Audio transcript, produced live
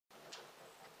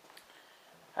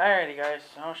Alrighty guys,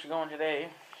 how's she going today?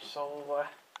 So,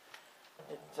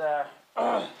 it's,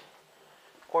 not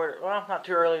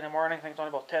too early in the morning. I think it's only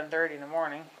about 10:30 in the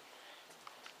morning.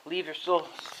 Leaves are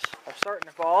starting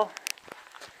to fall.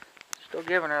 Still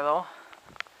giving her though.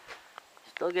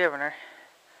 Still giving her.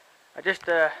 I just,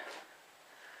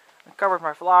 covered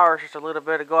my flowers just a little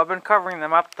bit ago. I've been covering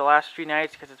them up the last few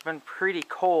nights because it's been pretty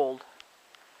cold.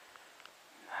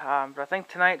 But I think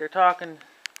tonight they're talking,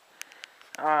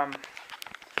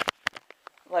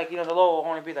 like, the low will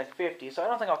only be like 50, so I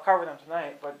don't think I'll cover them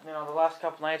tonight, but, the last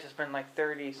couple nights it's been like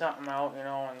 30 something out,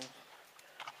 and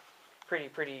pretty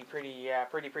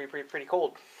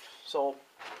cold. So,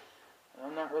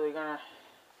 I'm not really gonna,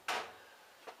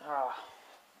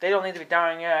 they don't need to be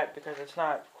dying yet because it's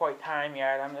not quite time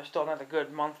yet. There's still another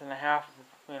good month and a half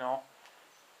of,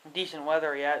 decent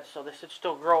weather yet, so they should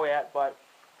still grow yet, but,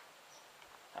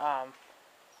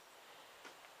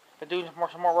 been doing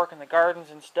some more work in the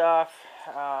gardens and stuff.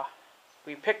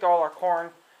 We picked all our corn,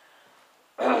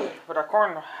 but our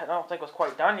corn I don't think was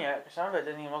quite done yet. Some of it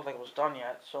didn't even look like it was done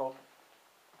yet. So,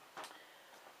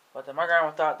 but then my grandma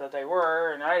thought that they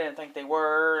were, and I didn't think they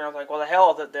were. And I was like, well, the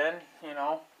hell with it then.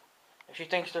 If she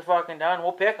thinks they're fucking done,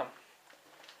 we'll pick them.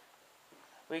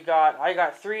 I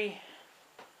got 3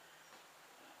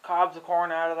 cobs of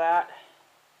corn out of that,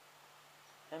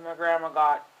 and my grandma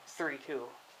got 3 too.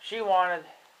 She wanted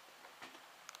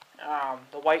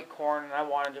the white corn, and I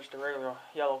wanted just the regular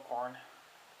yellow corn.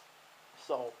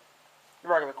 So,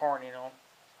 regular corn, Oh,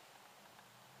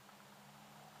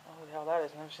 who the hell that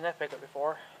is? I've never seen that pickup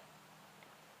before.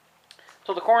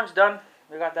 So the corn's done.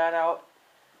 We got that out.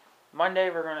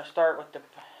 Monday we're gonna start with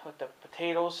the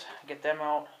potatoes, get them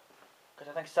out,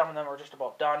 because I think some of them are just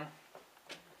about done.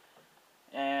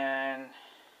 And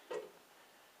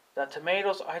the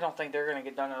tomatoes, I don't think they're gonna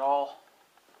get done at all.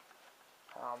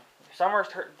 Some of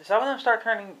them start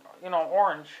turning,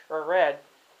 orange or red,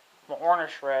 well,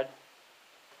 orangish red,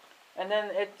 and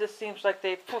then it just seems like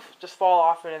they just fall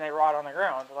off it and they rot on the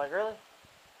ground. Like, really?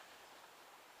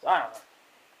 So, I don't know.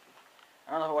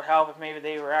 I don't know if it would help if maybe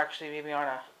they were actually maybe on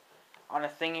a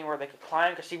thingy where they could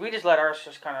climb. Cause see, we just let ours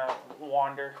just kind of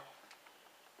wander.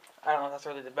 I don't know if that's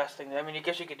really the best thing. I mean, I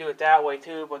guess you could do it that way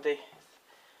too, but they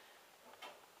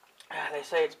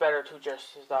say it's better to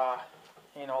just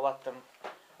let them,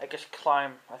 I guess,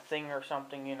 climb a thing or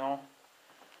something,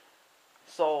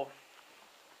 So,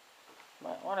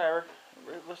 but whatever.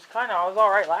 It was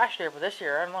alright last year, but this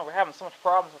year, I don't know, we're having so much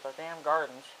problems with our damn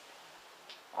gardens.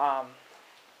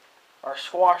 Our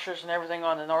squashes and everything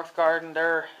on the north garden,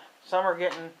 some are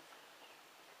getting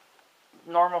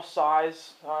normal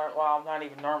size, well, not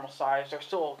even normal size, they're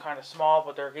still kind of small,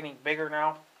 but they're getting bigger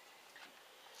now.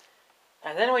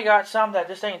 And then we got some that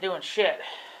just ain't doing shit.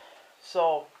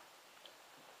 So,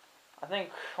 I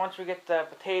think once we get the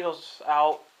potatoes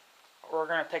out, we're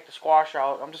going to take the squash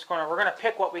out. We're going to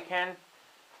pick what we can,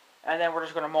 and then we're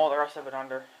just going to mow the rest of it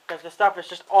under. Because the stuff is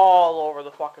just all over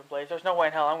the fucking place. There's no way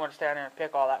in hell I'm going to stand there and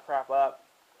pick all that crap up.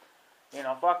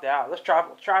 Fuck that. Let's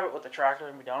chop it with the tractor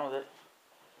and be done with it.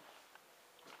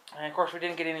 And of course we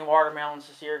didn't get any watermelons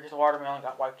this year because the watermelon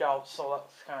got wiped out, so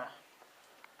that's kind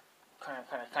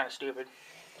of stupid.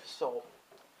 So,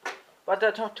 but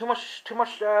too much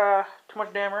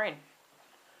damn rain.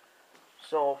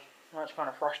 So that's kind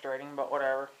of frustrating, but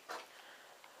whatever.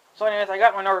 So anyways, I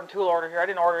got my Northern tool order here. I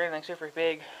didn't order anything super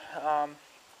big.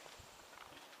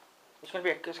 There's gonna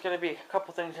be a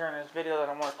couple things here in this video that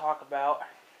I want to talk about.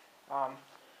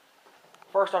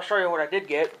 First, I'll show you what I did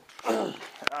get.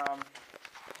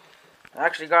 I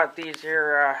actually got these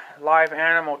here live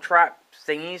animal trap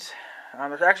thingies.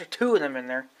 There's actually 2 of them in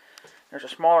there. There's a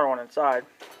smaller one inside.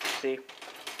 See?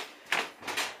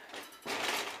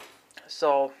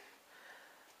 So,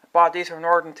 I bought these from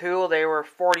Northern Tool. They were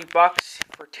 40 bucks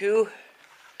for 2.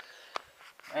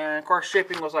 And of course,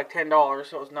 shipping was like $10,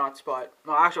 so it was nuts. But,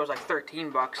 no, actually, it was like 13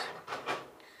 bucks.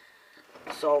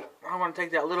 So, I'm going to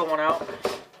take that little one out.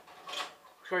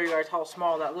 Show you guys how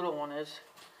small that little one is.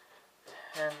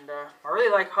 And I really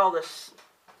like how this.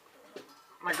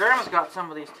 My grandma's got some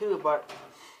of these too, but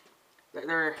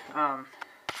they're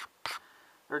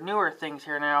newer things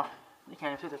here now. You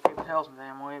can't even see the paper towels in the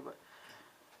damn way, but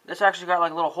this actually got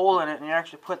like a little hole in it, and you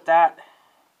actually put that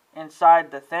inside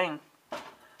the thing.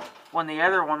 When the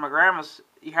other one, my grandma's,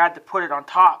 you had to put it on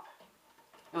top.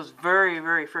 It was very,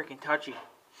 very freaking touchy.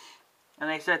 And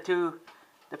they said too,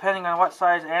 depending on what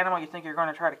size animal you think you're going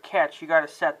to try to catch, you got to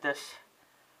set this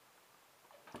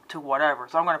to whatever.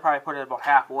 So I'm going to probably put it about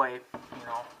halfway,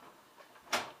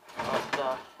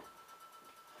 But,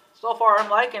 so far I'm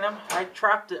liking them. I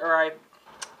trapped it, or I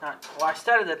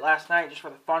setted it last night just for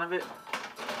the fun of it.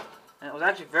 And it was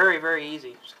actually very, very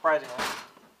easy, surprisingly.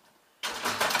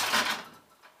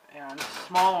 And the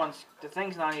small ones, the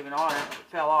thing's not even on it. It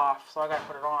fell off, so I gotta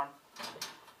put it on.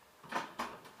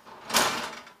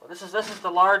 Well, this is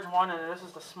the large one, and this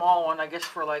is the small one, I guess,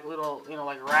 for like little, you know,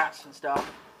 like rats and stuff.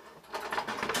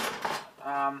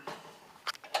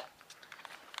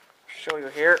 Show you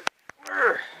here.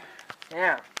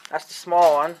 Yeah, that's the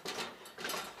small one.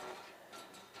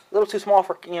 A little too small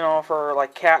for, you know, for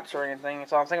like cats or anything,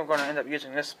 so I think I'm going to end up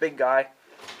using this big guy.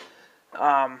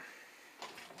 I'm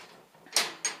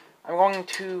going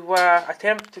to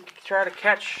attempt to try to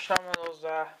catch some of those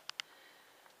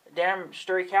damn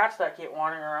stray cats that keep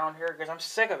wandering around here, because I'm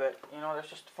sick of it. You know, there's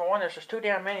just, for one, there's just too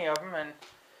damn many of them,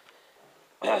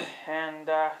 and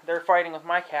they're fighting with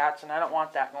my cats, and I don't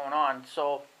want that going on.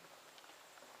 So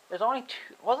there's only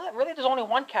two. Well, really, there's only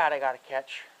one cat I gotta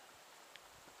catch.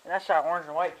 And that's that orange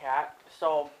and white cat.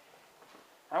 So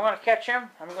I'm going to catch him.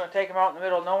 I'm going to take him out in the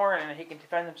middle of nowhere, and he can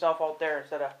defend himself out there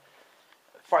instead of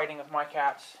fighting with my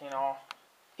cats, you know.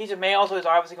 He's a male, so he's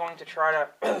obviously going to try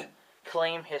to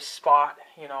claim his spot,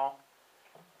 you know.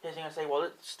 He's going to say, well,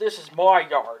 this is my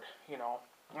yard, you know.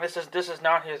 This is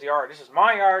not his yard. This is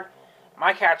my yard.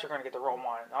 My cats are going to get the roam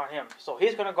on it, not him. So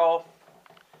he's going to go.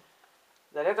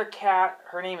 That other cat,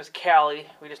 her name is Callie.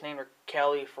 We just named her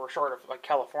Kelly for short of like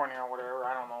California or whatever.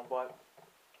 I don't know, but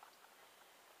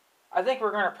I think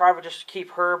we're going to probably just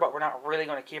keep her, but we're not really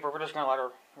going to keep her. We're just going to let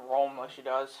her roam like she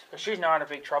does, because she's not a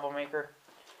big troublemaker.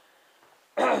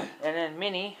 And then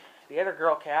Minnie, the other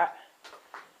girl cat,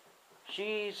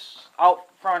 she's out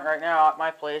front right now at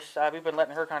my place. We've been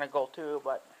letting her kind of go too,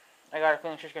 but I got a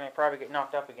feeling she's going to probably get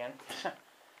knocked up again.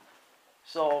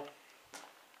 So,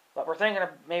 but we're thinking of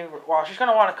maybe, well, she's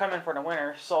going to want to come in for the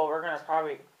winter, so we're going to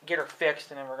probably get her fixed,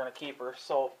 and then we're going to keep her.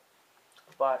 So,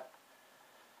 but,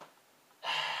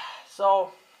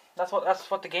 so that's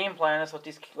what the game plan is with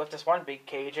this one big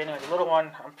cage. Anyway, the little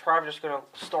one, I'm probably just going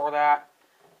to store that.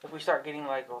 If we start getting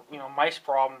like, you know, mice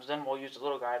problems, then we'll use the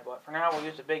little guy. But for now, we'll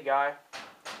use the big guy.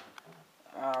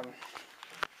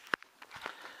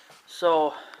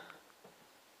 So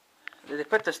they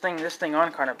put this thing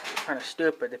on kind of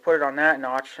stupid. They put it on that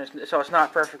notch, so it's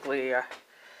not perfectly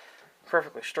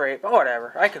straight. But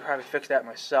whatever, I could probably fix that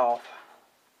myself.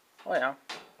 Oh yeah,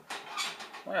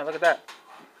 look at that.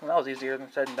 Well, that was easier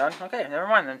than said and done. Okay, never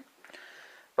mind then.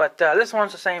 But this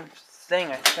one's the same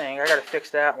thing, I think. I gotta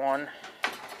fix that one.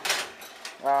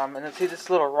 And then see this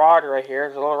little rod right here.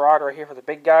 There's a little rod right here for the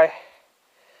big guy.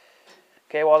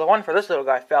 Okay, well the one for this little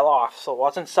guy fell off, so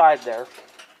what's inside there?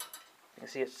 You can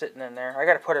see it sitting in there. I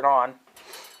gotta put it on.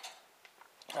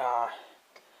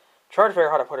 Try to figure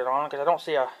out how to put it on, because I don't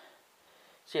see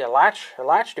a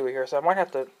latch to it here, so I might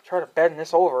have to try to bend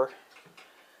this over.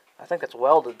 I think it's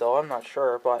welded though, I'm not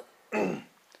sure, but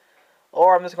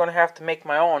or I'm just going to have to make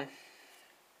my own.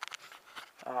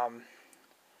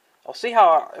 I'll see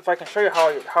if I can show you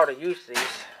how to use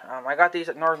these. I got these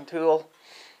at Northern Tool.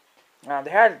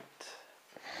 They had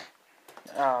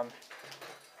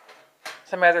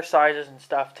some other sizes and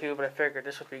stuff too, but I figured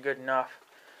this would be good enough.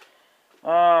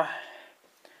 I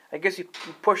guess you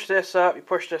push this up, you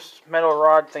push this metal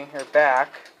rod thing here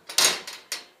back.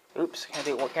 Oops, can't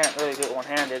really do it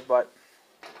one-handed, but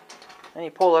then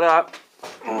you pull it up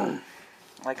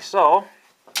like so,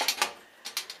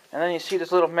 and then you see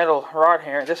this little metal rod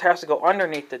here. This has to go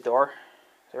underneath the door.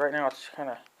 So right now it's kind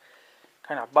of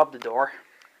above the door.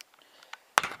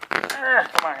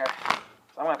 Come on here.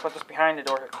 So I'm gonna put this behind the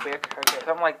door here quick. Okay,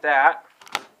 something like that.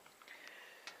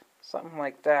 Something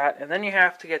like that, and then you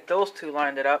have to get those two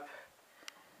lined up.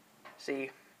 See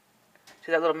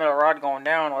that little metal rod going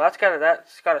down? Well, that's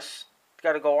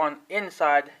gotta go on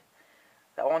inside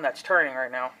that one that's turning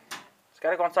right now. It's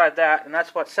gotta go inside that, and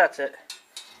that's what sets it.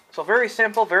 So very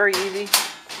simple, very easy.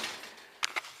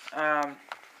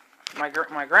 My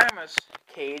grandma's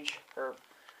cage, or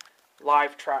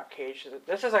live trap cage.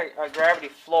 This is a gravity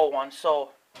flow one, so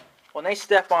when they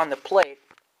step on the plate,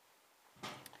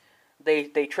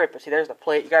 they trip it. See, there's the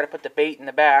plate. You got to put the bait in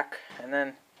the back, and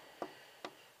then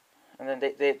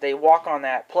they walk on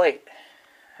that plate,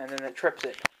 and then it trips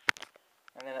it,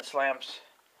 and then it slams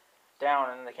down,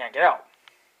 and then they can't get out.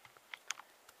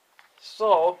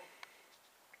 So,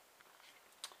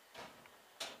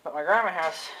 but my grandma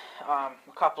has a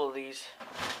couple of these,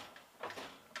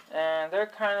 and they're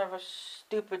kind of a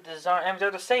stupid design. I mean, they're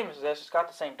the same as this. It's got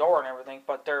the same door and everything,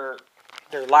 but their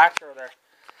latch or their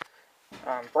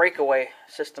breakaway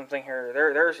system thing here,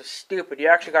 theirs is stupid. You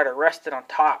actually got to rest it on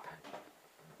top.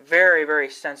 Very, very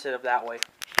sensitive that way.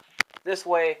 This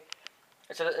way,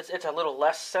 it's a little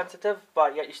less sensitive,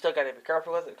 but yet you still got to be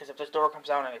careful with it, because if this door comes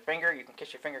down on your finger, you can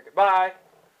kiss your finger goodbye.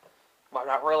 Well,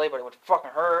 not really, but it would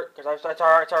fucking hurt, because it's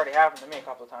already happened to me a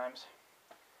couple of times.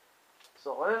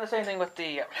 So, and then the same thing with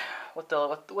the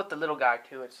little guy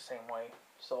too. It's the same way.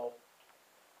 So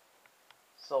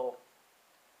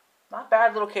not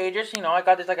bad little cages. You know, I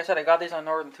got these. Like I said, I got these on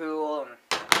Northern Tool,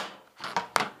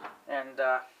 and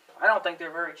I don't think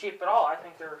they're very cheap at all. I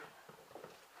think they're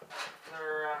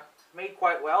made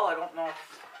quite well. I don't know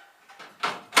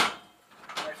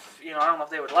if you know. I don't know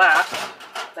if they would last.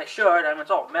 They should. I mean,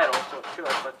 it's all metal, so it should.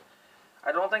 But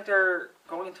I don't think they're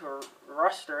going to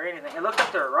rust or anything. It looks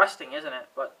like they're rusting, isn't it?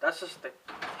 But that's just the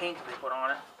paint they put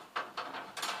on it.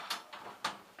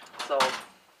 So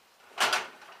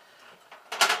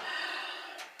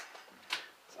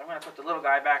I'm going to put the little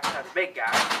guy back inside the big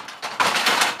guy.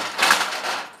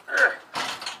 There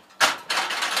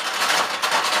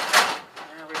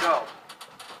we go.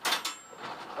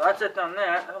 So that's it on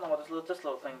that. I don't know what this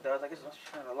little thing does. I guess it's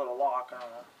kind of a little lock. I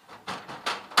don't know.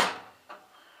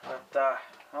 But,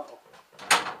 uh-oh.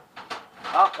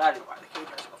 Oh, that'd be why the cage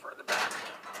has to go further back.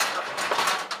 Okay.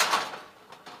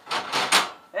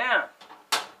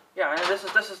 Yeah, and this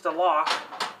is the lock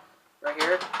right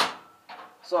here.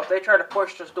 So if they try to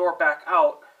push this door back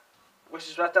out, which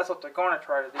is that's what they're going to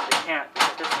try to do, they can't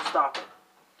because this will stop it.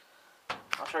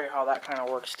 I'll show you how that kind of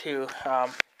works too.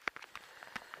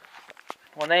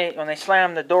 When they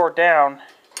slam the door down,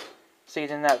 see,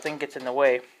 then that thing gets in the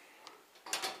way.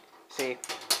 See,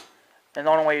 and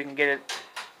the only way you can get it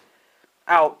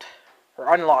out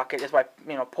or unlock it is by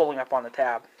pulling up on the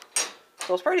tab.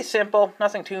 So it's pretty simple,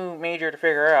 nothing too major to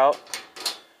figure out.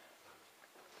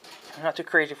 Not too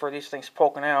crazy for these things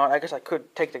poking out. I guess I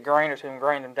could take the grinder to and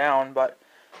grind them down, but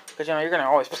because you're gonna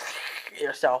always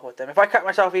yourself with them. If I cut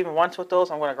myself even once with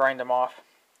those, I'm gonna grind them off.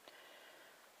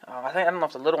 I don't know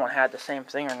if the little one had the same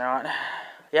thing or not.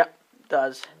 Yep, it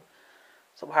does.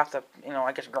 So we'll have to,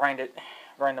 I guess grind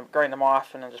them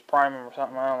off, and then just prime them or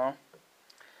something. I don't know.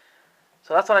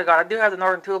 So that's what I got. I do have the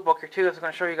Northern Tool book here too. So I'm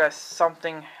going to show you guys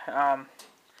something.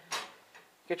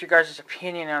 Get your guys'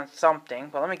 opinion on something.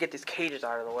 But let me get these cages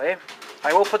out of the way.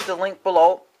 I will put the link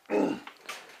below to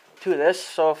this.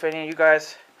 So if any of you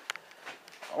guys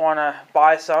want to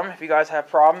buy some, if you guys have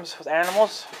problems with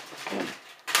animals,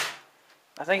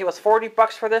 I think it was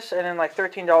 $40 for this, and then like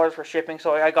 $13 for shipping.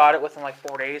 So I got it within like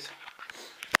 4 days.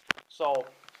 So,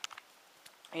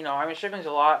 I mean, shipping's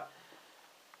a lot.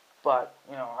 But,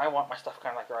 I want my stuff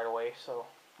kind of like right away, so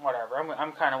whatever.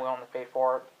 I'm kind of willing to pay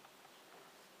for it.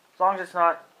 As long as it's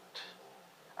not...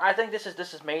 I think this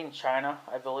is made in China,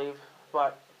 I believe.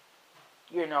 But,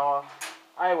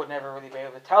 I would never really be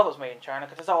able to tell it was made in China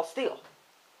because it's all steel.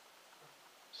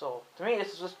 So, to me,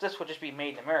 this would just be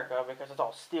made in America because it's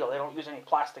all steel. They don't use any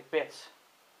plastic bits.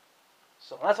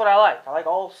 So, that's what I like. I like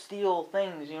all steel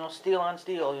things, steel on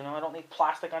steel. I don't need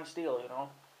plastic on steel,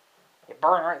 You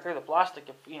burn right through the plastic,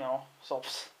 so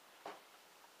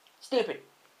stupid.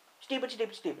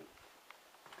 Stupid.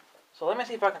 So let me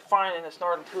see if I can find in this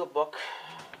Northern Tool book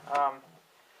what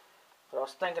I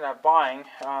was thinking of buying.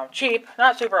 Cheap,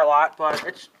 not super a lot, but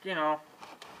it's,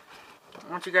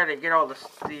 once you gotta get all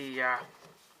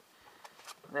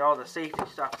all the safety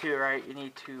stuff too, right? You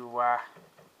need to,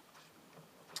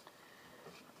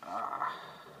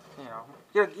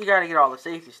 you gotta get all the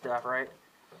safety stuff, right?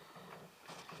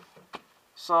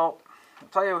 So, I'll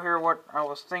tell you here what I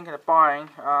was thinking of buying.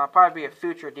 Probably be a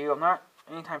future deal. Not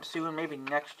anytime soon, maybe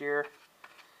next year.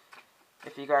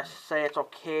 If you guys say it's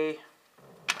okay.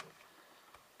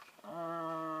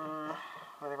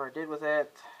 Whatever I did with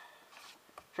it.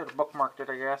 Should have bookmarked it,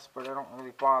 I guess, but I don't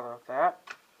really bother with that.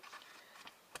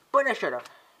 But I should have.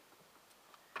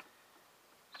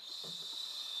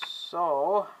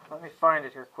 So, let me find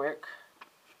it here quick.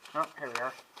 Oh, here we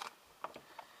are.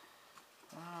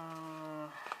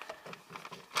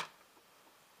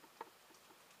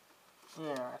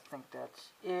 Yeah, I think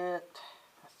that's it.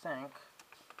 I think.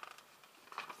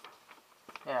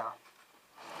 Yeah.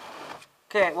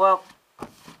 Okay, well,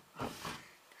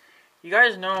 you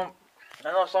guys know,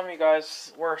 I know some of you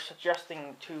guys were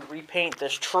suggesting to repaint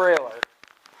this trailer.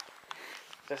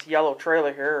 This yellow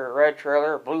trailer here, or red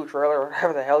trailer, or blue trailer, or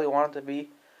whatever the hell you want it to be.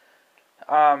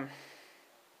 Well,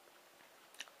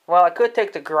 I could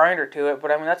take the grinder to it,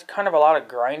 but I mean, that's kind of a lot of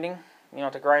grinding,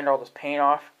 to grind all this paint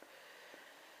off.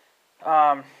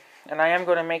 And I am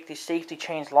going to make these safety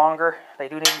chains longer. They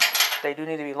do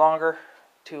need to be longer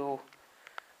to,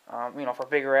 for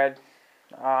Big Red.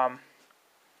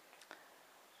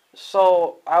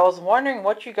 So I was wondering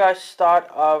what you guys thought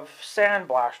of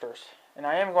sandblasters, and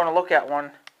I am going to look at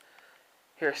one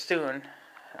here soon.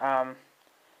 Because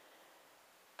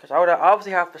Because I would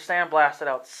obviously have to sandblast it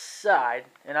outside,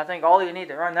 and I think all you need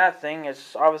to run that thing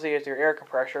is obviously is your air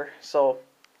compressor. So,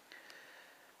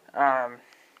 because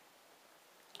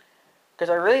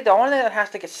the only thing that has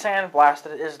to get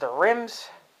sandblasted is the rims,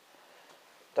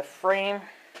 the frame,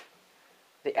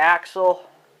 the axle,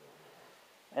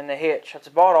 and the hitch. That's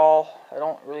about all. I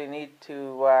don't really need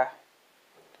to.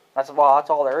 That's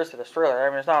all there is to this trailer. I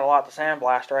mean, it's not a lot to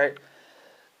sandblast, right?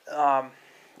 I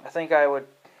think I would.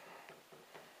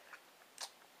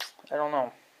 I don't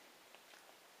know.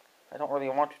 I don't really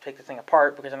want to take the thing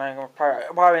apart because then I'm going to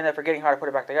probably end up forgetting how to put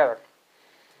it back together.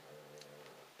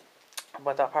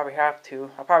 But I'll probably have to.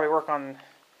 I'll probably work on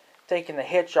taking the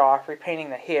hitch off, repainting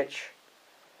the hitch,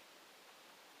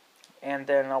 and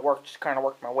then I'll just kind of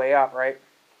work my way up, right?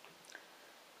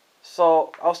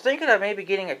 So I was thinking of maybe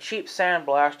getting a cheap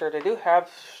sandblaster. They do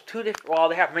have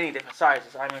they have many different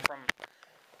sizes. I mean,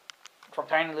 from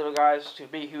tiny little guys to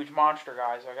big, huge monster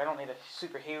guys. Like, I don't need a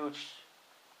super huge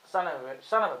son of a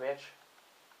bitch.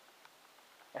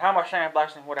 And how much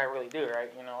sandblasting would I really do,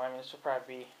 right? You know, I mean, this would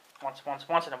probably be once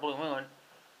in a blue moon.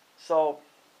 So,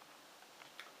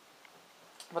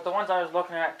 but the ones I was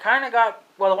looking at kind of got,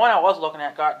 well, the one I was looking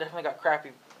at definitely got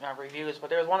crappy reviews, but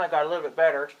there was one that got a little bit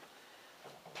better.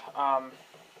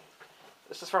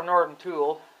 This is from Northern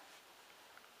Tool,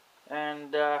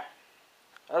 and I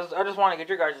just want to get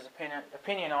your guys'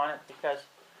 opinion on it because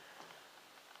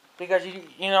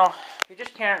you know, you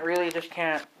just can't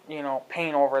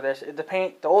paint over this.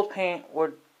 The old paint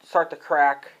would start to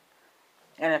crack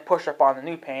and then push up on the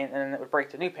new paint, and then it would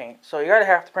break the new paint. So you gotta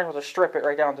have the printer to strip it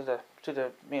right down to the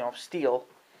steel,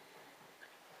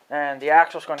 and the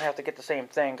axle's gonna have to get the same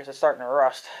thing because it's starting to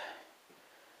rust.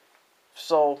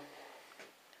 So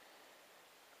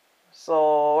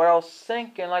what I was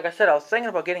thinking, like I said, I was thinking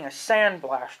about getting a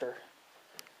sandblaster.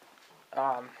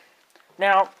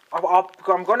 Now,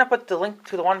 I'm going to put the link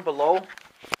to the one below.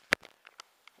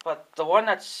 But the one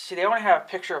they only have a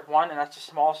picture of one, and that's the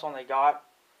smallest one they got.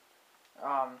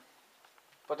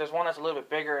 But there's one that's a little bit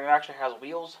bigger, and it actually has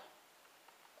wheels.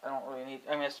 I don't really need,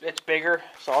 I mean, it's bigger,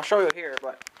 so I'll show you here,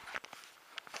 but.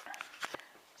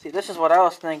 See, this is what I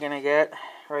was thinking to get.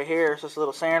 Right here, it's this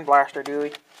little sandblaster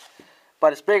Dewey.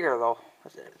 But it's bigger, though.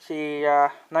 See,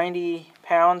 90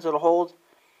 pounds it'll hold.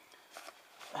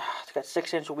 It's got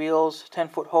 6-inch wheels,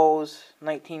 10-foot hose,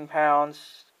 19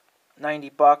 pounds,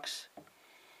 $90.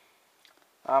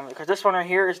 Because this one right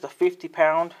here is the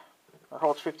 50-pound. It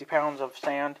holds 50 pounds of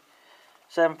sand.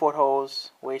 7-foot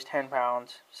hose, weighs 10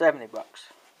 pounds, $70.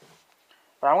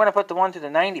 But I'm going to put the one to the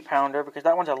 90-pounder because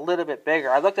that one's a little bit bigger.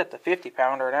 I looked at the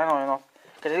 50-pounder and I don't know.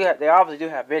 Because they obviously do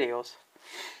have videos.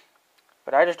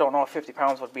 But I just don't know if 50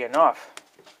 pounds would be enough.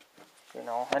 You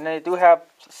know, and they do have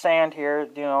sand here,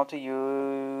 you know, to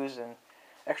use, and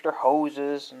extra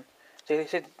hoses, and see,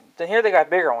 then here they got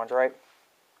bigger ones, right?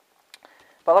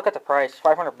 But look at the price,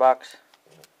 $500.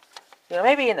 You know,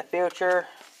 maybe in the future.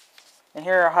 And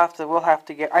here we'll have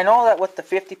to get. I know that with the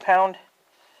 50-pound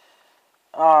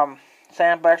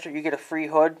sandblaster, you get a free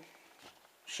hood,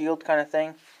 shield kind of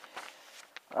thing.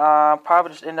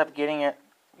 Probably just end up getting it.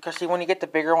 Because see, when you get the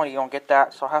bigger one, you don't get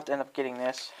that. So I'll have to end up getting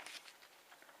this.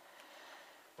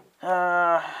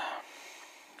 I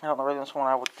don't know really which one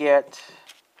I would get.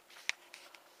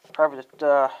 Probably just,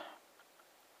 I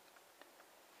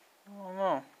don't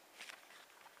know.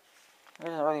 It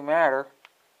doesn't really matter.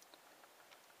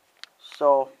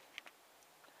 So,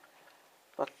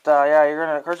 but, yeah,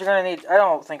 of course you're gonna need, I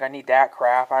don't think I need that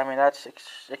crap. I mean, that's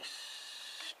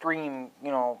extreme,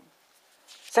 you know,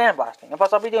 sandblasting. And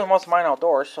plus, I'll be doing most of mine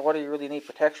outdoors, so what do you really need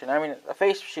protection? I mean, a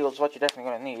face shield is what you're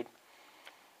definitely going to need.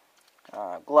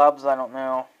 Gloves, I don't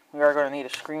know. We are going to need a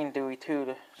screen Dewey, too,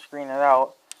 to screen it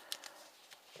out.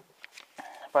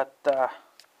 But,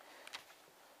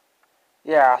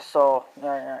 yeah, so,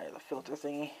 the filter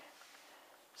thingy.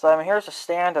 So, I mean, here's a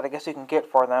stand that I guess you can get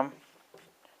for them.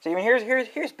 So, I mean,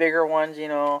 here's bigger ones, you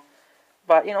know.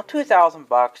 But, you know,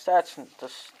 $2,000, that's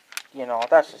just, you know,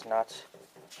 that's just nuts.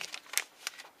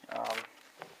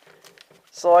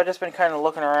 So I just been kind of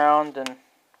looking around, and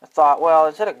I thought, well,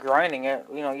 instead of grinding it,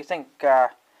 you know, you think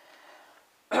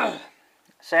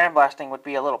sandblasting would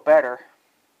be a little better.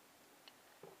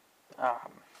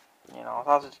 You know,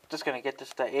 I was just gonna get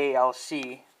this the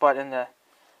ALC, but in the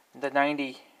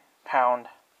 90-pound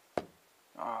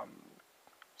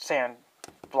sand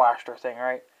blaster thing,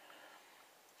 right?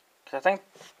 Because I think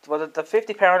the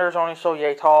 50-pounder is only so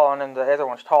yay tall, and then the other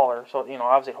one's taller, so you know,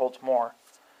 obviously it holds more.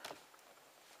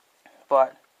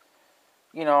 But,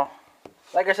 you know,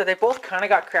 like I said, they both kind of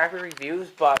got crappy reviews,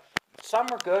 but some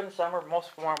were good and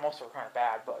most were kind of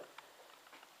bad. But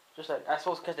just I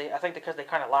suppose because they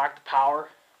kind of lacked power,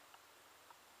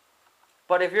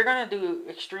 But if you're going to do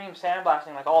extreme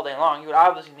sandblasting like all day long, you would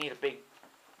obviously need a big,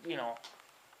 you know,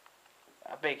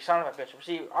 a big son of a bitch.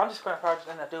 See, I'm just going to probably just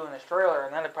end up doing this trailer,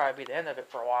 and that'll probably be the end of it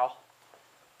for a while.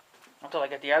 Until I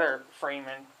get the other frame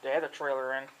in, the other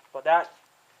trailer in. But that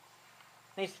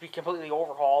needs to be completely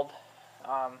overhauled.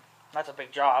 That's a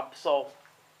big job. So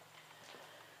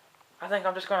I think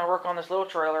I'm just going to work on this little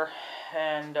trailer,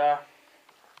 and I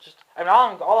mean,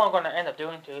 all I'm going to end up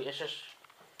doing to it is just,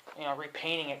 you know,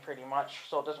 repainting it pretty much,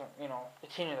 so it doesn't, you know,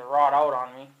 continue to rot out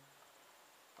on me.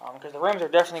 Because the rims are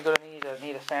definitely going to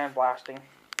need a sandblasting.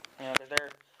 You know,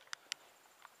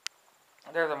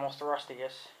 they're the most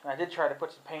rustiest. And I did try to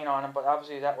put some paint on them, but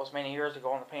obviously that was many years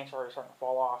ago, and the paint's already starting to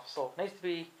fall off. So it needs to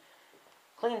be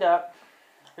cleaned up,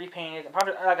 repainted.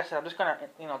 Probably, like I said, I'm just gonna,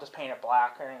 you know, just paint it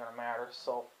black. It ain't gonna matter.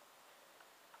 So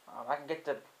I can get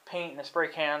the paint and the spray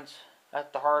cans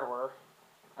at the hardware.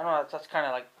 I know that's kind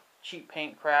of like cheap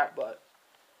paint crap, but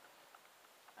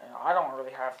you know, I don't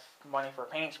really have money for a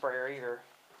paint sprayer either.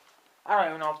 I don't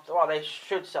even know if, well, they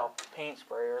should sell paint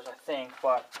sprayers, I think,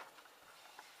 but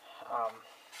I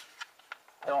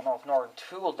don't know if Northern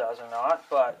Tool does or not,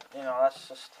 but, you know, that's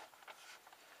just,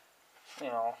 you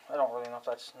know, I don't really know if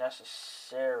that's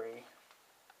necessary.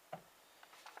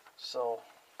 So,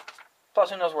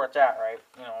 plus who knows where it's at, right?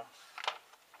 You know,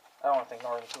 I don't think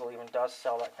Northern Tool even does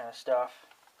sell that kind of stuff.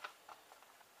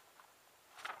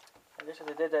 I guess if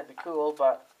they did, that'd be cool,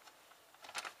 but,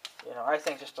 you know, I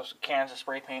think just those cans of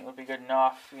spray paint would be good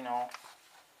enough, you know.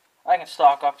 I can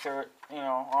stock up to it, you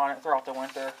know, on it throughout the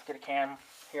winter, get a can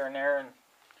here and there, and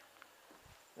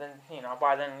then, you know,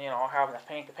 by then, you know, I'll have enough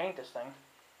paint to paint this thing.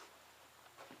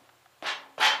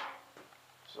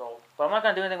 So, but I'm not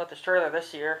going to do anything with this trailer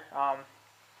this year.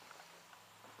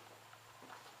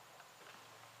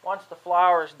 Once the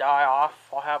flowers die off,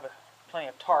 I'll have plenty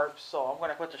of tarps, so I'm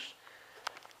going to put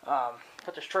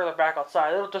this trailer back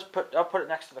outside. I'll put it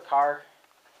next to the car,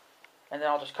 and then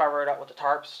I'll just cover it up with the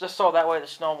tarps, just so that way the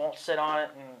snow won't sit on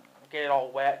it and get it all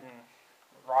wet and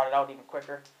rot it out even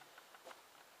quicker.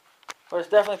 But it's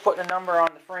definitely putting a number on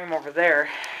the frame over there.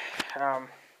 I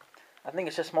think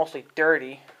it's just mostly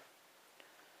dirty.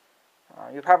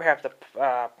 You probably have to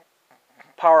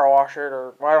power wash it,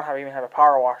 or well, I don't even have a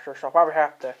power washer, so I'll probably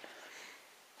have to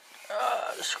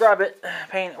scrub it,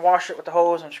 wash it with the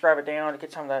hose, and scrub it down to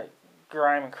get some of that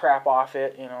grime and crap off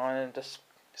it, you know, and then just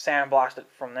sandblast it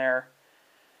from there.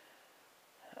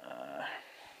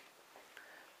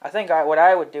 I think what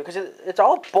I would do, because it's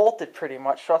all bolted pretty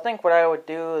much, so I think what I would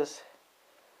do is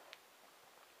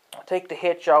take the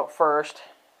hitch out first,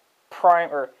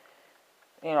 sandblast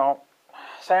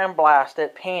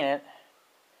it, paint it,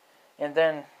 and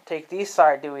then take these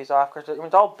side dewey's off, because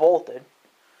it's all bolted.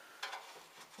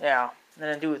 Yeah, and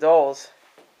then do those,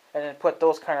 and then put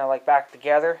those kind of like back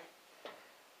together,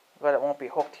 but it won't be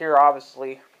hooked here,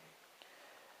 obviously.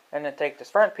 And then take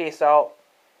this front piece out,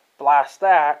 blast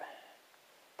that,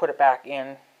 put it back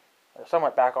in, or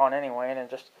somewhat back on anyway, and then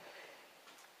just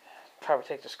probably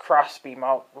take this cross beam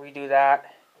out, redo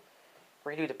that,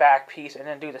 redo the back piece, and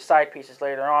then do the side pieces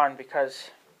later on,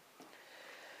 because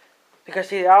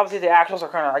see, obviously the axles are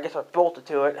kind of, I guess, are bolted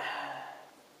to it.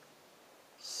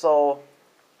 So,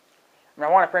 I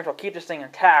want to pretty much keep this thing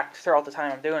intact throughout the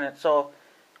time I'm doing it. So,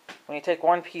 when you take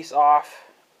one piece off,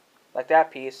 like that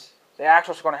piece, the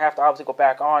axles are going to have to obviously go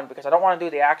back on, because I don't want to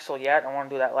do the axle yet. I want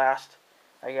to do that last,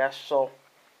 I guess. So,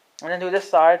 and then do this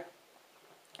side.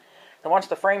 Then once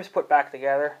the frame's put back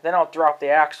together, then I'll drop the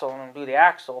axle and do the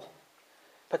axle.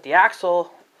 Put the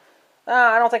axle,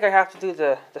 I don't think I have to do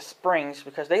the springs,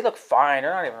 because they look fine.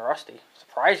 They're not even rusty.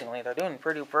 Surprisingly, they're doing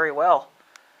very well.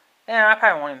 Yeah,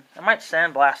 I might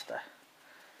sandblast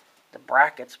the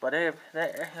brackets, but you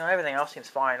know, everything else seems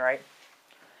fine, right?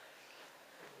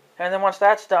 And then once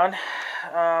that's done,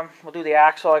 we'll do the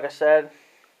axle, like I said,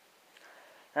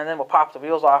 and then we'll pop the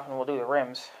wheels off and we'll do the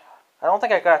rims. I don't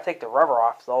think I gotta take the rubber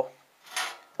off though.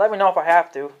 Let me know if I have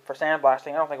to for sandblasting.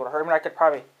 I don't think it would hurt. I mean, I could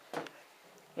probably,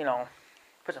 you know,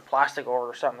 put some plastic over it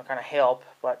or something to kind of help.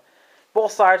 But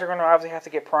both sides are going to obviously have to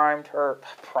get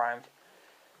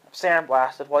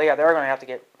sandblasted. Well, yeah, they're going to have to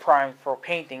get primed for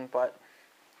painting, but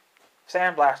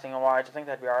sandblasting wise, I think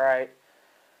that'd be alright.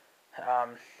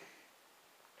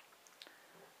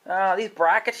 These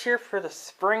brackets here for the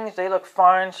springs, they look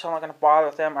fine, so I'm not going to bother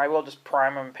with them. I will just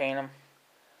prime them and paint them.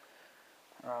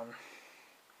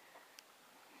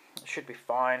 It should be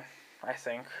fine, I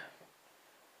think.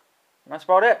 And that's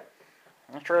about it.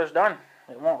 I'm sure it's done.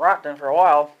 It won't rot then for a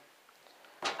while.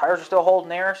 Tires are still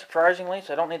holding air, surprisingly,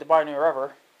 so I don't need to buy new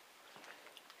rubber.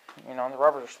 You know,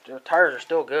 the tires are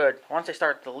still good. Once they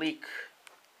start to leak,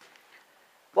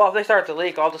 well, if they start to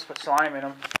leak, I'll just put slime in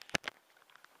them.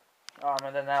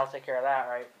 and then that'll take care of that,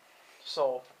 right?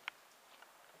 So,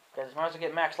 because might as well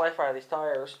get max life out of these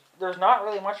tires. There's not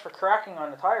really much for cracking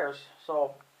on the tires,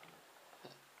 so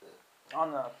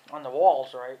on the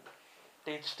walls, right?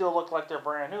 They still look like they're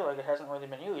brand new, like it hasn't really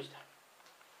been used.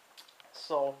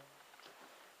 So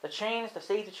the chains, the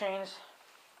safety chains,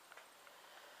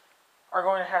 are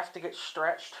going to have to get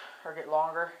stretched or get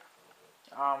longer.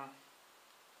 Not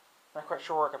quite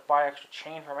sure where I could buy extra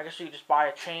chain from. I guess you could just buy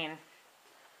a chain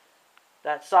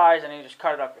that size and you just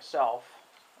cut it up yourself.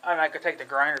 I mean, I could take the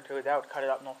grinder to it. That would cut it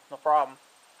up, no problem.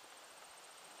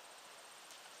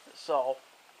 So,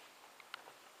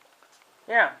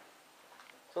 yeah.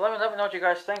 So let me know what you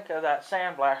guys think of that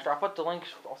sandblaster. I'll put the links.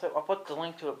 I'll put the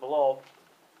link to it below,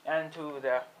 and to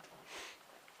the,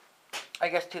 I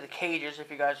guess, to the cages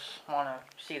if you guys want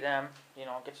to see them. You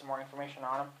know, get some more information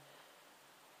on them.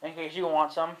 In case you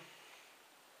want some,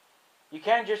 you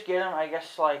can just get them. I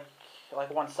guess like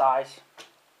one size.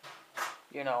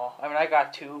 You know, I mean, I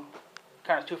got two,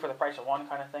 kind of two for the price of one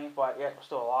kind of thing, but yeah, it was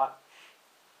still a lot.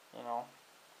 You know,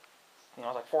 it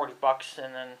was like $40,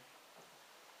 and then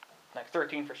like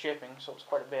 13 for shipping, so it's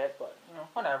quite a bit, but you know,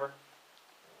 whatever.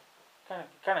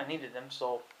 Kind of needed them,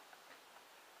 so.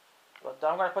 But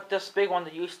I'm gonna put this big one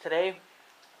to use today.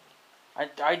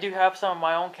 I do have some of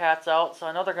my own cats out, so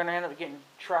I know they're gonna end up getting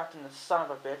trapped in the son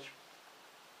of a bitch.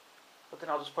 But then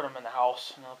I'll just put them in the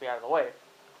house, and they'll be out of the way.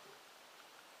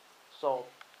 So,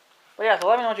 but yeah, so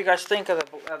let me know what you guys think of the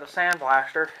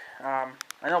sandblaster. I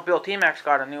know Bill T-Max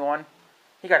got a new one.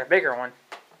 He got a bigger one,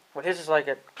 but his is like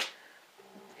a.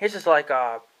 His is like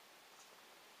a,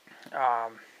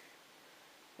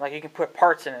 like you can put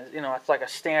parts in it. You know, it's like a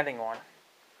standing one.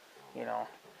 You know,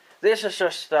 this is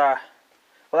just, well,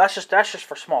 that's just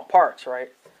for small parts,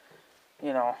 right?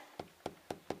 You know,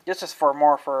 this is for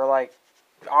more for like,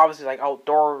 obviously like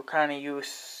outdoor kind of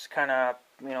use, kind of,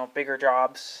 you know, bigger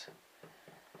jobs,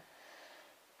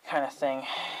 kind of thing.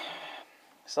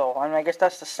 So I mean, I guess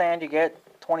that's the sand you get.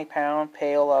 20-pound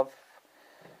pail of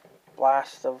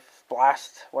blast,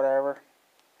 whatever.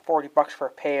 $40 for a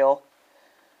pail.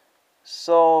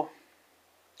 So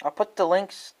I'll put the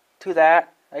links to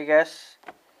that, I guess,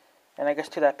 and I guess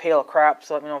to that pail of crap.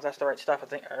 So let me know if that's the right stuff,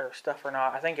 or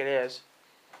not. I think it is.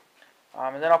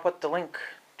 And then I'll put the link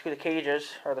to the cages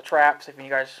or the traps if you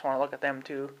guys want to look at them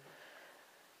too.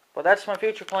 But that's my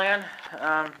future plan.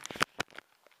 I'm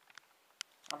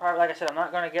probably, like I said, I'm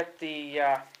not going to get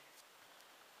the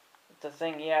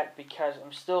thing yet because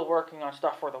I'm still working on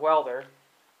stuff for the welder,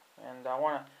 and I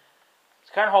want to. I was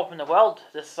kind of hoping to weld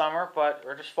this summer,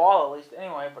 or just fall at least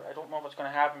anyway, but I don't know what's going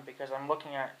to happen because I'm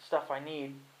looking at stuff I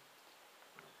need.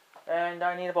 And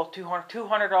I need about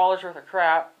 $200 worth of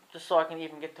crap just so I can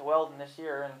even get to welding this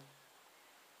year. And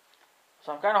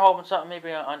so I'm kind of hoping something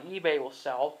maybe on eBay will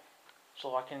sell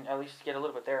so I can at least get a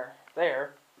little bit there.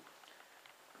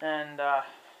 And I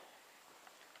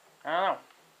don't know.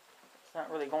 It's not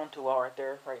really going too well right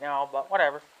there right now, but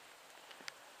whatever.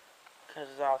 Because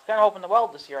I was kind of hoping to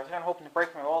weld this year. I was kind of hoping to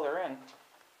break my welder in.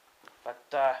 But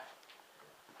I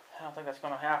don't think that's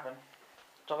going to happen.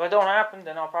 So if it don't happen,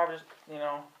 then I'll probably just, you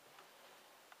know,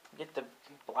 get the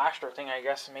blaster thing, I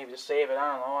guess, and maybe just save it.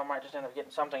 I don't know. I might just end up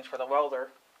getting some things for the welder.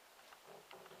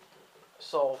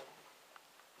 So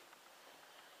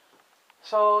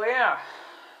yeah.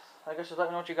 I guess just let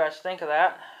me know what you guys think of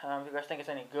that. If you guys think it's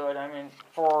any good. I mean,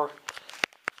 for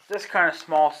this kind of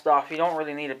small stuff, you don't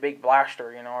really need a big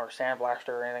blaster, you know, or sandblaster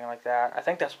or anything like that. I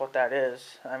think that's what that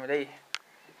is. I mean, they,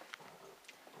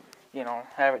 you know,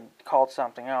 have it called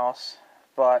something else,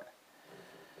 but,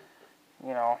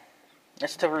 you know,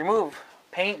 it's to remove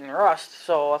paint and rust,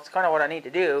 so that's kind of what I need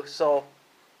to do. So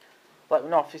let me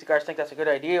know if you guys think that's a good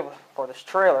idea for this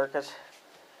trailer, because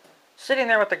sitting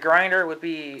there with the grinder would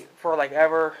be for like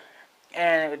ever,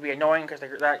 and it would be annoying because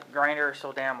that grinder is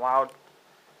so damn loud.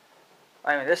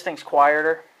 I mean, this thing's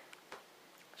quieter.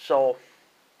 So,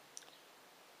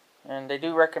 and they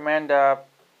do recommend, kind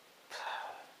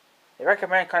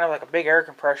of like a big air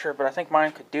compressor, but I think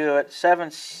mine could do it. 7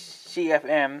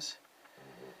 CFMs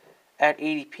at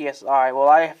 80 psi. Well,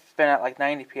 I've been at like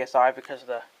 90 psi because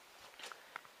the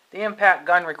impact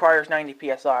gun requires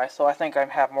 90 psi, so I think I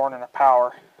have more than the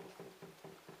power.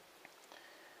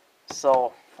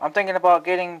 So I'm thinking about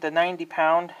getting the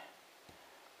 90-pound.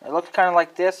 It looks kind of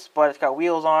like this, but it's got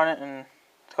wheels on it, and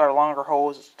it's got a longer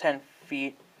hose. It's 10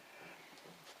 feet.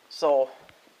 So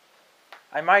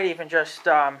I might even just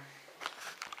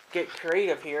get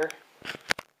creative here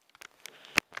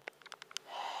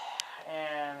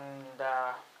and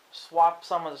swap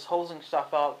some of this hosing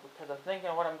stuff out, because I'm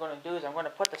thinking what I'm going to do is I'm going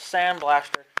to put the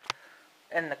sandblaster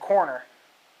in the corner.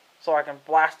 so I can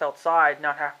blast outside,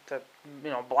 not have to,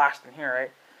 blast in here,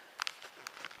 right?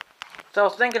 So I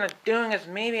was thinking of doing is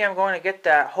maybe I'm going to get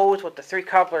that hose with the 3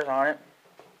 couplers on it.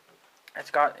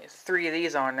 It's got 3 of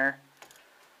these on there.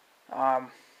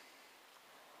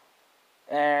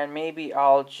 And maybe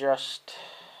I'll just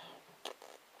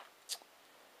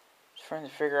trying to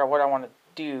figure out what I want to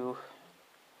do.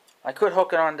 I could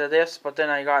hook it onto this, but then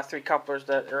I got 3 couplers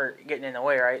that are getting in the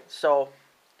way, right? So,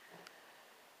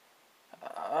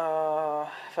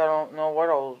 if I don't know what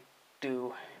I'll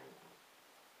do,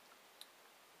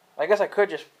 I guess I could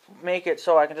just make it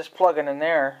so I can just plug it in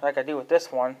there, like I do with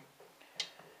this one,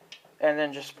 and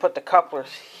then just put the couplers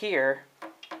here,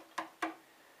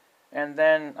 and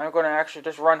then I'm going to actually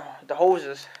just run the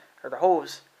hoses, or the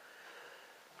hose,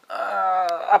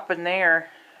 up in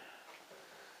there.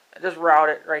 Just route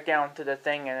it right down to the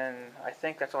thing, and then I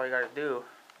think that's all you got to do.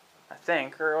 I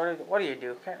think, or what do you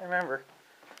do? Can't remember.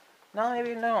 No, maybe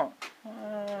you don't.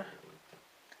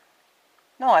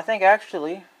 No, I think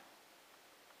actually.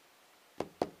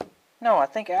 No, I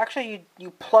think actually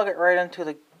you plug it right into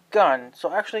the gun.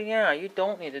 So actually, yeah, you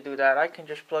don't need to do that. I can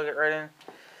just plug it right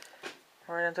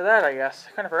into that, I guess.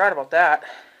 I kind of forgot about that.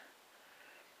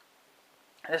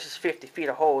 This is 50 feet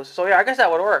of hose. So yeah, I guess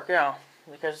that would work, yeah.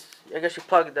 Because I guess you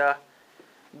plug the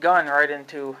gun right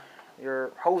into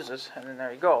your hoses, and then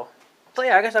there you go. So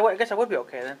yeah, I guess I would be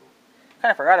okay then.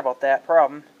 Kind of forgot about that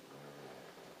problem.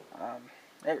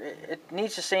 It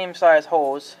needs the same size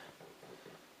hose,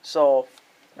 so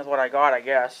that's what I got, I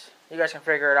guess. You guys can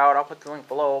figure it out. I'll put the link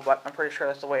below, but I'm pretty sure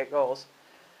that's the way it goes.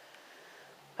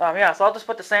 Yeah, so I'll just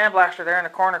put the sandblaster there in the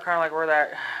corner, kind of like where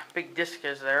that big disc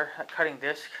is there, that cutting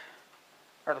disc,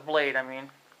 or the blade, I mean.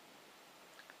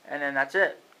 And then that's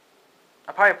it.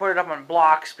 I'll probably put it up on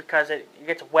blocks because it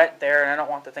gets wet there, and I don't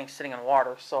want the thing sitting in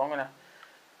water. So I'm gonna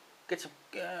get some.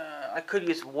 I could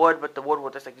use wood, but the wood will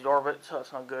just absorb it, so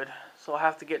it's no good. So I'll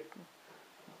have to get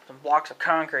some blocks of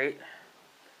concrete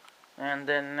and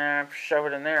then shove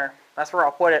it in there. That's where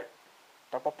I'll put it.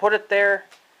 I'll put it there.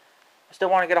 I still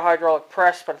want to get a hydraulic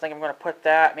press, but I think I'm going to put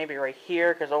that maybe right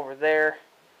here, because over there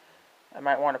I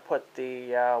might want to put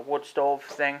the wood stove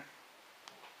thing.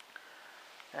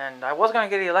 And I was going to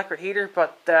get the electric heater,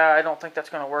 but I don't think that's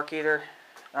going to work either.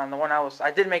 The one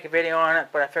I did make a video on it,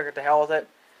 but I figured the hell with it.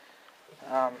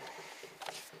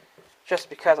 Just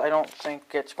because I don't think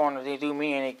it's going to do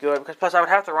me any good. Because plus I would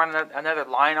have to run another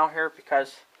line out here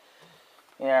because,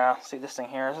 yeah, see this thing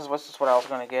here. This is what I was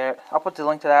going to get. I'll put the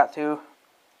link to that too.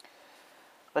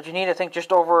 But you need, I think,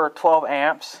 just over 12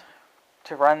 amps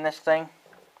to run this thing.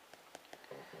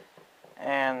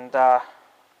 And I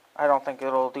don't think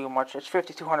it'll do much. It's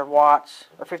 5,200 watts,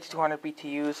 or 5,200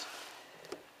 BTUs.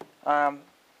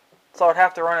 So I'd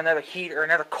have to run another heat or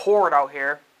another cord out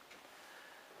here.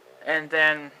 And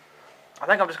then I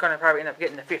think I'm just going to probably end up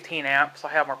getting the 15 amps so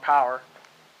I have more power.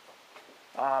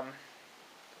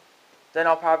 Then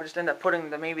I'll probably just end up putting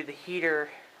maybe the heater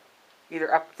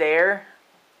either up there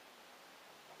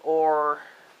or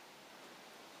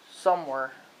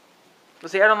somewhere. But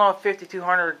see, I don't know if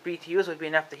 5,200 BTUs would be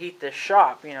enough to heat this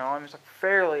shop. You know, I mean, it's a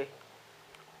fairly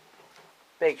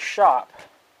big shop.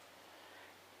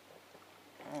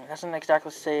 It doesn't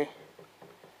exactly say.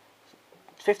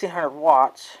 It's 1,500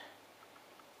 watts.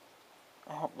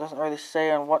 It doesn't really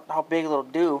say on how big it'll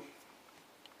do.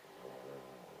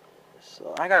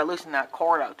 So I gotta loosen that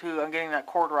cord out too. I'm getting that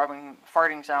cord rubbing,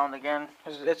 farting sound again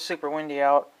because it's super windy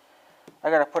out. I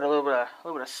gotta put a little bit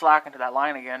of slack into that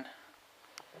line again.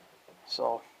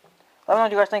 So I don't know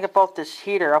what you guys think about this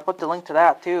heater. I'll put the link to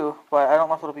that too, but I don't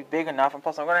know if it'll be big enough. And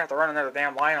plus, I'm gonna have to run another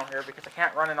damn line on here because I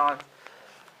can't run it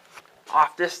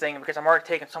off this thing because I'm already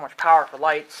taking so much power for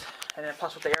lights. And then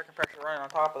plus with the air compressor running on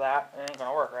top of that, it ain't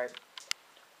gonna work, right?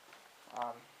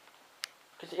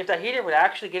 Because if that heater would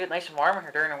actually get it nice and warm in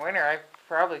here during the winter, I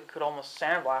probably could almost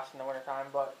sandblast in the wintertime,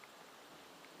 but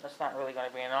that's not really going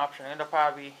to be an option. It'll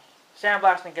probably be,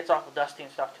 sandblasting gets awful dusty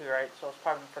and stuff too, right? So it's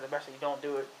probably for the best that you don't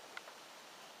do it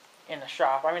in the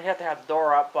shop. I mean, you have to have the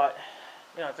door up, but,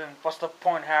 you know, then what's the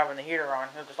point of having the heater on?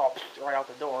 It'll just all right out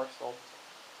the door, so,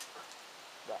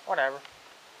 but whatever.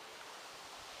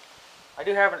 I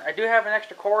do have an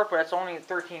extra cord, but it's only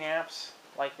 13 amps,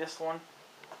 like this one.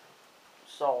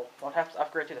 So I'll have to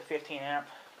upgrade to the 15 amp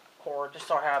cord just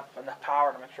so I have enough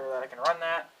power to make sure that I can run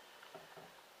that.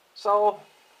 So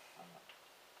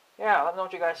yeah, let me know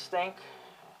what you guys think,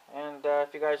 and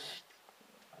if you guys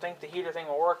think the heater thing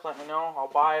will work, let me know.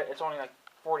 I'll buy it. It's only like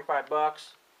 45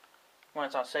 bucks when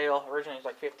it's on sale. Originally it's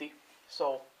like 50.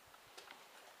 So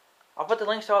I'll put the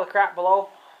links to all the crap below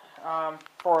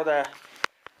for the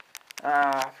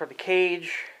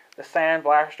cage, the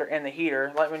sandblaster, and the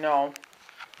heater. Let me know.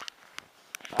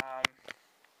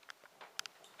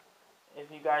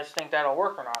 you guys think that'll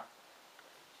work or not.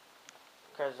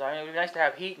 Because I mean, it'd be nice to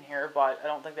have heat in here, but I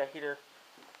don't think that heater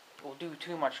will do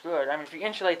too much good. I mean, if you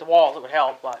insulate the walls, it would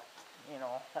help, but you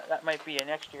know, that might be a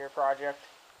next year project.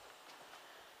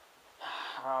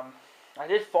 I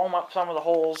did foam up some of the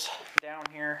holes down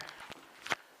here.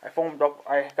 I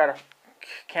got a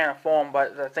can of foam,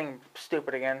 but the thing's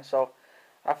stupid again, so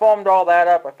I foamed all that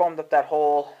up. I foamed up that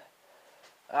hole.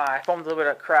 I foamed a little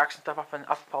bit of cracks and stuff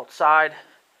up outside.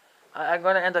 I'm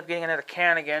going to end up getting another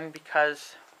can again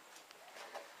because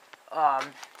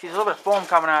see, there's a little bit of foam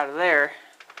coming out of there.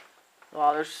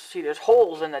 Well, there's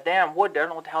holes in the damn wood there. I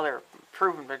don't know what the hell they're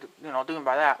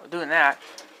doing that.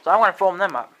 So I'm going to foam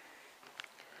them up.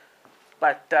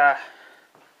 But the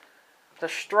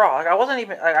straw, like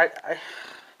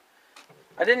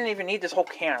I didn't even need this whole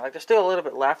can. Like there's still a little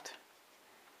bit left.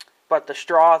 But the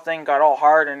straw thing got all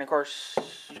hard, and of course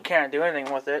you can't do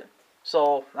anything with it.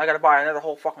 So I got to buy another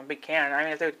whole fucking big can. I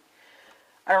mean,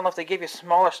 I don't know if they give you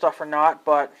smaller stuff or not,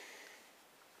 but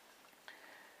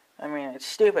I mean, it's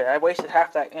stupid. I wasted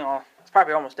half that, you know, it's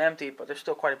probably almost empty, but there's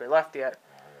still quite a bit left yet.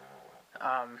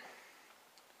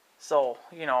 So,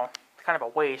 you know, it's kind of a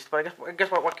waste, but I guess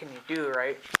what can you do,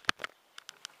 right?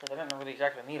 Because I didn't really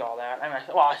exactly need all that. I mean,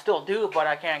 well, I still do, but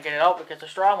I can't get it out because the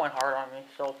straw went hard on me,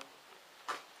 so.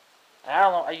 I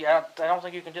don't know, I don't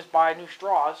think you can just buy new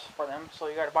straws for them, so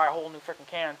you gotta buy a whole new freaking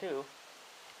can, too.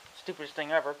 Stupidest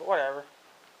thing ever, but whatever.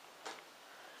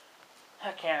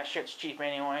 That can of shit's cheap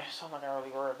anyway, so I'm not gonna really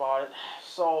worry about it.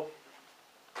 So,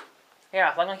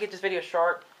 yeah, so I'm gonna keep this video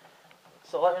short.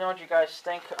 So let me know what you guys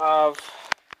think of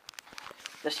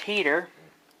this heater.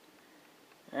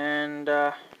 And,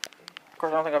 of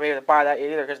course, I don't think I'll be able to buy that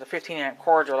either, because the 15 amp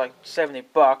cords are like 70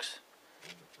 bucks.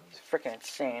 It's freaking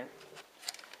insane.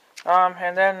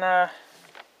 And then,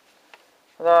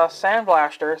 the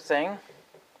sandblaster thing,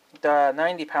 the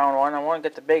 90-pound one, I want to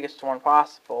get the biggest one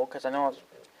possible, because I know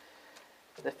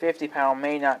the 50-pound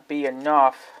may not be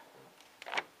enough.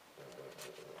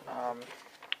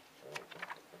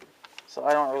 So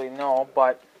I don't really know,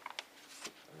 but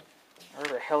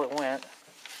where the hell it went.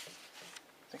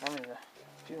 I think I'm in the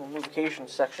fuel lubrication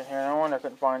section here. No wonder I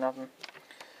couldn't find nothing.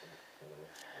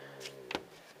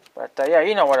 But yeah,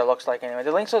 you know what it looks like anyway.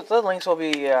 The links will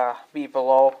be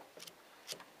below.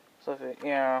 So if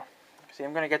see,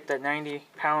 I'm gonna get that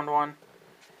 90-pound one,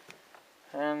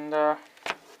 and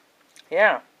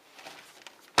yeah.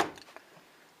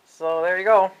 So there you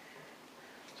go.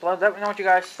 So let me know what you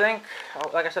guys think.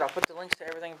 Like I said, I'll put the links to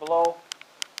everything below.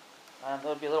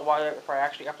 It'll be a little while before I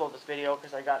actually upload this video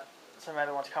because I got some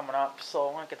other ones coming up. So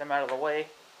I want to get them out of the way.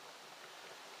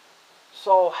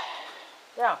 So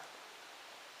yeah.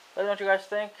 Let me know what you guys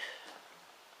think.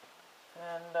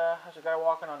 And there's a guy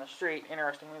walking on the street.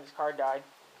 Interestingly, this car died.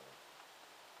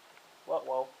 What?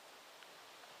 Whoa.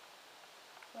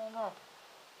 I don't know.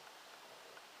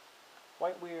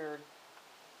 Quite weird.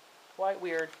 Quite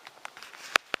weird.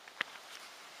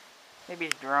 Maybe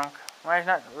he's drunk. Well, he's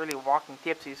not really walking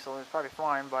tipsy, so it's probably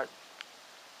fine, but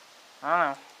I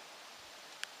don't know.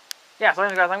 Yeah, so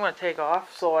anyways, guys, I'm going to take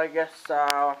off. So I guess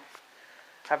have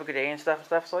a good day and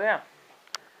stuff. So yeah.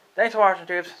 Thanks for watching,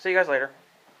 tubes. See you guys later.